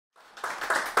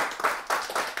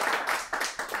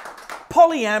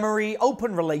Polyamory,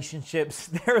 open relationships.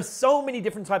 There are so many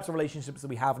different types of relationships that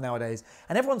we have nowadays,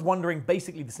 and everyone's wondering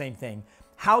basically the same thing.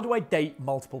 How do I date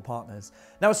multiple partners?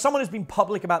 Now, as someone who's been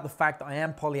public about the fact that I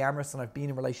am polyamorous and I've been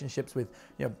in relationships with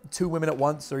 2 women at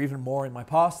once or even more in my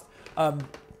past,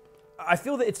 I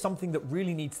feel that it's something that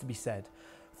really needs to be said.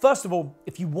 First of all,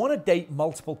 if you want to date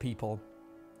multiple people,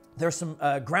 there are some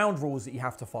ground rules that you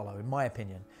have to follow, in my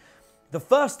opinion. The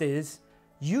first is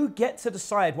you get to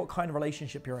decide what kind of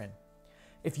relationship you're in.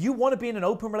 If you want to be in an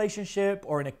open relationship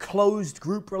or in a closed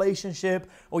group relationship,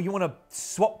 or you want to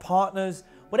swap partners,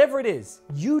 whatever it is,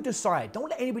 you decide. Don't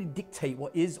let anybody dictate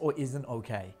what is or isn't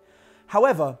okay.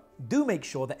 However, do make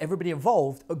sure that everybody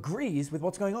involved agrees with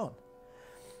what's going on.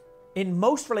 In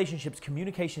most relationships,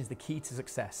 communication is the key to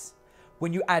success.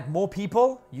 When you add more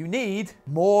people, you need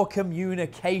more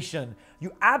communication.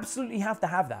 You absolutely have to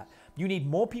have that. You need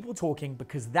more people talking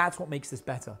because that's what makes this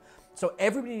better. So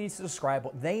everybody needs to describe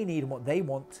what they need and what they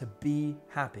want to be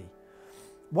happy.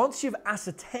 Once you've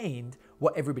ascertained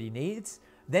what everybody needs,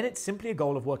 then it's simply a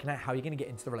goal of working out how you're going to get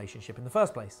into the relationship in the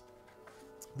first place.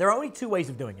 There are only 2 ways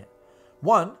of doing it.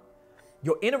 One,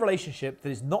 you're in a relationship that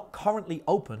is not currently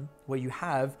open, where you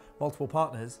have multiple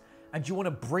partners, and you want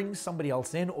to bring somebody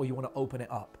else in or you want to open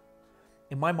it up.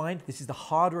 In my mind, this is the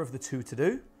harder of the 2 to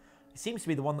do. It seems to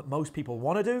be the one that most people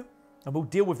want to do, and we'll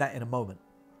deal with that in a moment.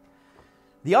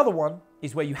 The other one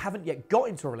is where you haven't yet got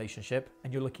into a relationship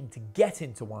and you're looking to get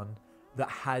into one that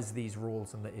has these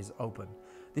rules and that is open.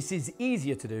 This is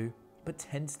easier to do, but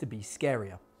tends to be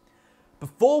scarier.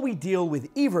 Before we deal with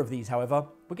either of these, however,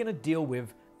 we're going to deal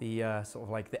with the sort of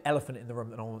like the elephant in the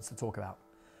room that no one wants to talk about.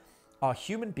 Are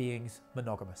human beings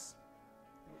monogamous?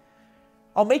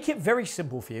 I'll make it very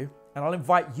simple for you, and I'll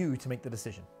invite you to make the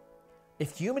decision.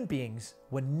 If human beings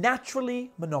were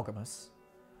naturally monogamous,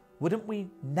 wouldn't we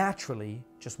naturally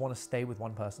just want to stay with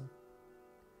one person?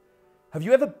 Have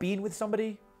you ever been with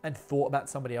somebody and thought about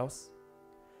somebody else?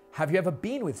 Have you ever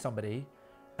been with somebody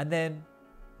and then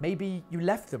maybe you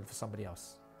left them for somebody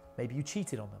else? Maybe you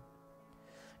cheated on them.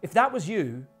 If that was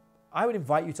you, I would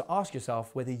invite you to ask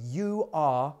yourself whether you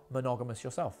are monogamous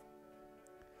yourself.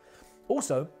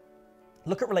 Also,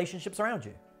 look at relationships around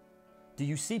you. Do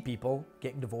you see people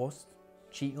getting divorced,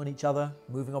 cheating on each other,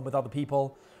 moving on with other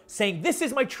people, saying, "This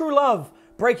is my true love,"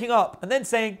 breaking up, and then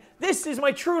saying, "This is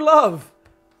my true love"?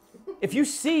 If you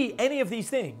see any of these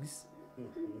things,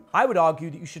 I would argue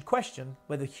that you should question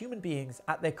whether human beings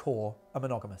at their core are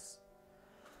monogamous.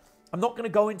 I'm not going to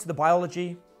go into the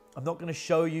biology. I'm not going to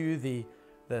show you the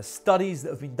studies that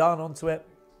have been done onto it.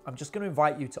 I'm just going to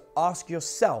invite you to ask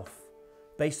yourself,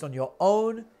 based on your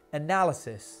own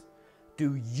analysis,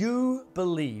 do you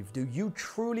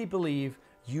truly believe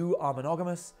you are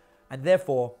monogamous, and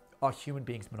therefore are human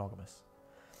beings monogamous?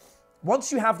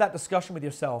 Once you have that discussion with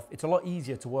yourself, it's a lot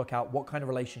easier to work out what kind of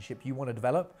relationship you want to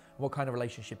develop and what kind of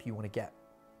relationship you want to get.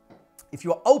 If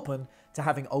you are open to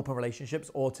having open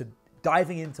relationships or to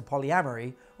diving into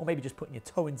polyamory, or maybe just putting your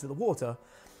toe into the water,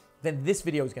 then this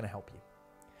video is going to help you.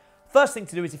 First thing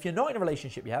to do is, if you're not in a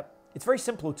relationship yet, it's very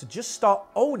simple to just start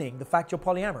owning the fact you're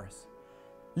polyamorous.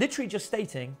 Literally just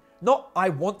stating, not "I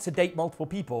want to date multiple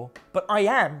people," but "I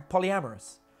am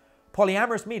polyamorous."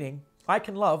 Polyamorous meaning I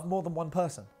can love more than one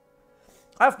person.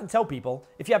 I often tell people,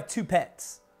 if you have 2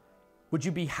 pets, would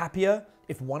you be happier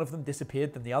if one of them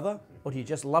disappeared than the other? Or do you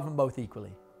just love them both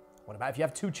equally? What about if you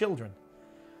have 2 children?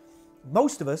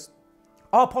 Most of us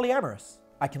are polyamorous.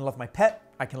 I can love my pet,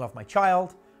 I can love my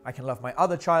child, I can love my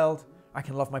other child, I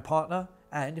can love my partner,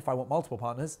 and if I want multiple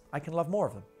partners, I can love more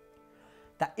of them.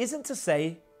 That isn't to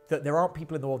say that there aren't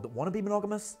people in the world that want to be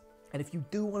monogamous, and if you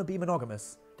do want to be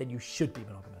monogamous, then you should be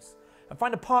monogamous. And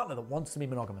find a partner that wants to be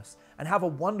monogamous and have a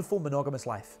wonderful monogamous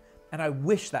life. And I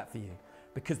wish that for you,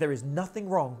 because there is nothing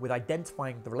wrong with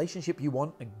identifying the relationship you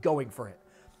want and going for it.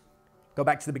 Go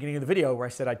back to the beginning of the video where I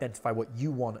said identify what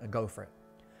you want and go for it.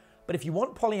 But if you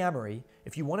want polyamory,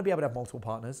 if you want to be able to have multiple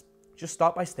partners, just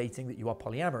start by stating that you are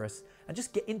polyamorous and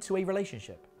just get into a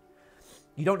relationship.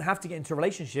 You don't have to get into a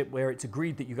relationship where it's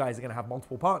agreed that you guys are going to have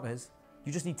multiple partners.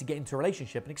 You just need to get into a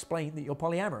relationship and explain that you're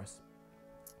polyamorous.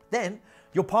 Then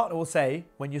your partner will say,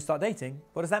 when you start dating,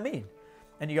 "What does that mean?"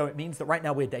 And you go, "It means that right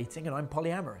now we're dating and I'm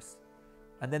polyamorous."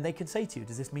 And then they can say to you,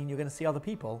 "Does this mean you're going to see other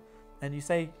people?" And you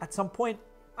say, "At some point,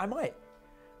 I might."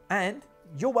 And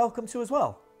you're welcome to as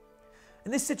well.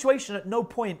 In this situation, at no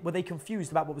point were they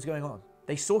confused about what was going on.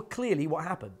 They saw clearly what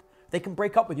happened. They can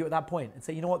break up with you at that point and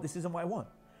say, "You know what, this isn't what I want."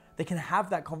 They can have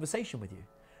that conversation with you.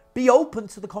 Be open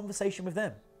to the conversation with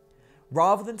them.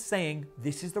 Rather than saying,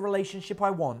 "This is the relationship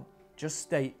I want," just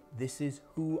state, "This is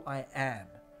who I am."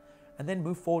 And then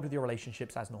move forward with your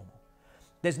relationships as normal.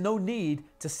 There's no need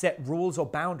to set rules or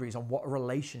boundaries on what a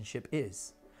relationship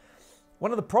is.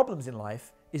 One of the problems in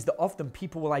life is that often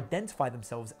people will identify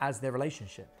themselves as their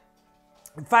relationship.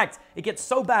 In fact, it gets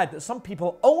so bad that some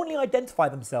people only identify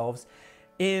themselves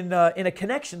in a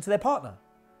connection to their partner.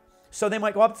 So they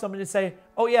might go up to somebody and say,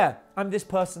 oh yeah, I'm this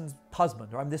person's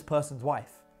husband or I'm this person's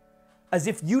wife. As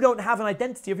if you don't have an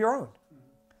identity of your own.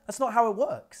 That's not how it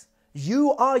works.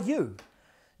 You are you.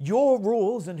 Your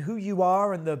rules and who you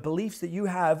are and the beliefs that you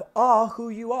have are who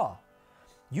you are.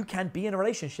 You can be in a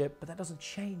relationship, but that doesn't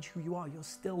change who you are. You're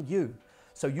still you.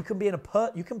 So you can be a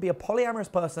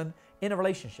polyamorous person in a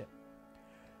relationship.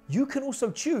 You can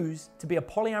also choose to be a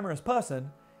polyamorous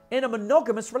person in a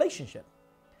monogamous relationship.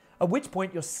 At which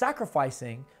point you're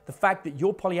sacrificing the fact that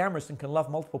you're polyamorous and can love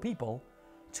multiple people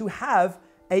to have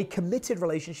a committed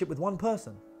relationship with one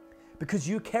person. Because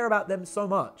you care about them so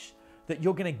much that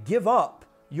you're going to give up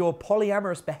your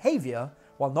polyamorous behavior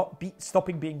while not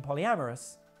stopping being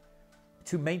polyamorous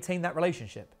to maintain that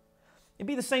relationship. It'd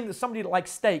be the same as somebody that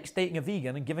likes steaks dating a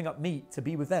vegan and giving up meat to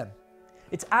be with them.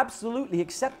 It's absolutely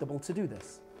acceptable to do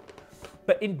this.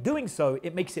 But in doing so,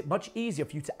 it makes it much easier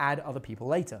for you to add other people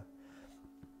later.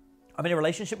 I'm in a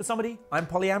relationship with somebody, I'm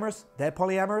polyamorous, they're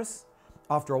polyamorous.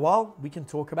 After a while, we can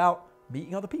talk about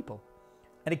meeting other people.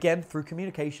 And again, through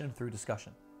communication and through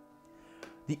discussion.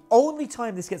 The only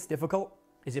time this gets difficult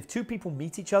is if two people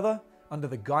meet each other under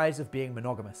the guise of being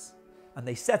monogamous and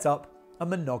they set up a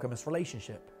monogamous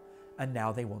relationship and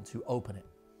now they want to open it.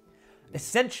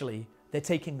 Essentially, they're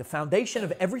taking the foundation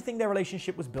of everything their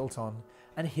relationship was built on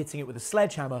and hitting it with a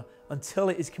sledgehammer until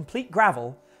it is complete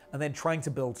gravel and then trying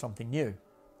to build something new.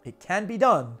 It can be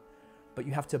done, but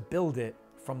you have to build it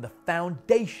from the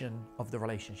foundation of the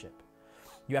relationship.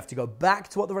 You have to go back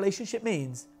to what the relationship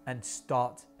means and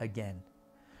start again.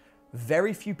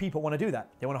 Very few people want to do that.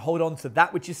 They want to hold on to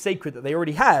that which is sacred that they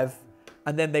already have,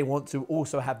 and then they want to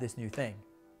also have this new thing.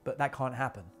 But that can't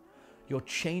happen. You're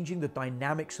changing the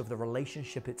dynamics of the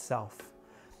relationship itself.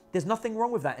 There's nothing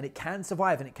wrong with that, and it can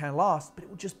survive and it can last, but it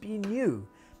will just be new.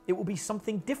 It will be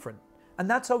something different, and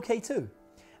that's okay too.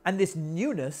 And this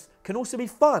newness can also be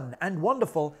fun and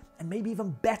wonderful and maybe even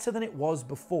better than it was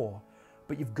before.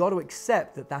 But you've got to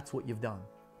accept that that's what you've done.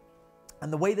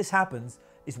 And the way this happens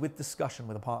is with discussion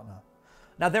with a partner.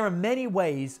 Now, there are many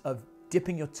ways of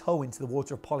dipping your toe into the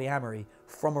water of polyamory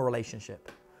from a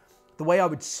relationship. The way I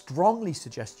would strongly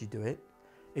suggest you do it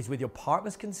is with your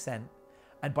partner's consent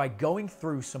and by going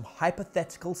through some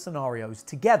hypothetical scenarios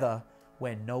together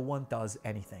where no one does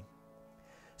anything.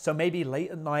 So maybe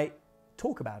late at night,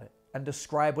 talk about it and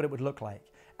describe what it would look like.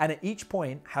 And at each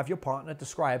point, have your partner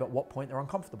describe at what point they're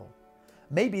uncomfortable.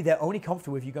 Maybe they're only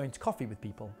comfortable with you going to coffee with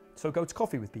people, so go to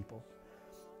coffee with people.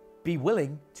 Be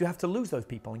willing to have to lose those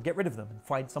people and get rid of them and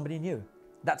find somebody new.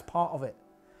 That's part of it.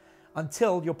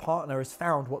 Until your partner has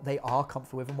found what they are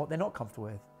comfortable with and what they're not comfortable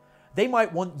with. They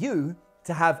might want you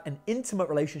to have an intimate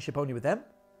relationship only with them,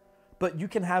 but you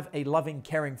can have a loving,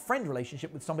 caring friend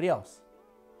relationship with somebody else.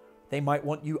 They might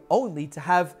want you only to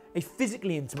have a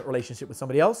physically intimate relationship with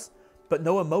somebody else, but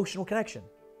no emotional connection.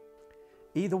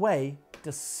 Either way,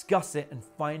 discuss it and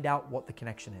find out what the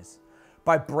connection is.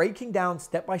 By breaking down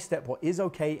step by step what is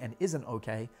okay and isn't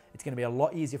okay, it's going to be a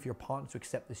lot easier for your partner to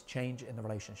accept this change in the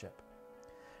relationship.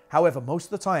 However, most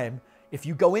of the time, if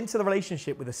you go into the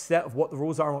relationship with a set of what the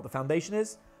rules are and what the foundation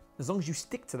is, as long as you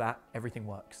stick to that, everything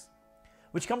works.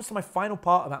 Which comes to my final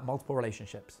part about multiple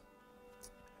relationships.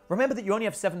 Remember that you only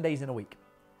have 7 days in a week.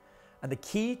 And the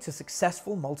key to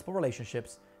successful multiple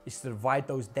relationships is to divide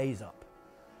those days up.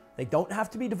 They don't have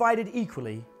to be divided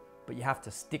equally, but you have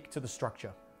to stick to the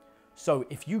structure. So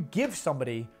if you give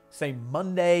somebody, say,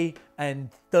 Monday and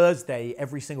Thursday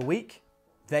every single week,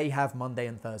 they have Monday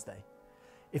and Thursday.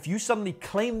 If you suddenly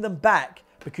claim them back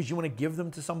because you want to give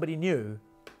them to somebody new,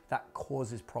 that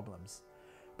causes problems.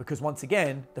 Because once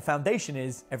again, the foundation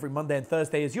is every Monday and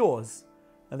Thursday is yours.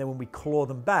 And then when we claw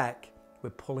them back,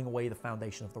 we're pulling away the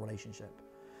foundation of the relationship.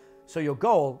 So your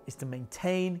goal is to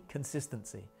maintain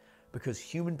consistency because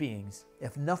human beings,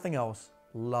 if nothing else,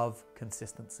 love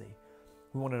consistency.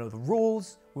 We want to know the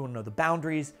rules, we want to know the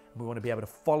boundaries, and we want to be able to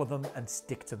follow them and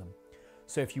stick to them.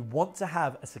 So if you want to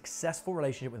have a successful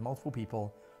relationship with multiple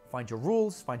people, find your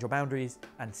rules, find your boundaries,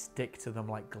 and stick to them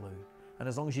like glue. And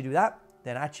as long as you do that,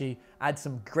 then actually add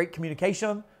some great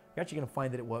communication, you're actually going to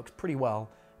find that it works pretty well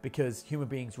because human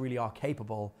beings really are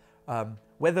capable.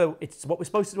 Whether it's what we're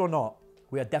supposed to do or not,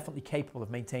 we are definitely capable of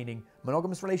maintaining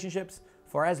monogamous relationships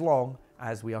for as long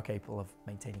as we are capable of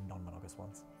maintaining non-monogamous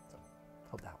ones. So,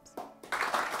 hope that helps.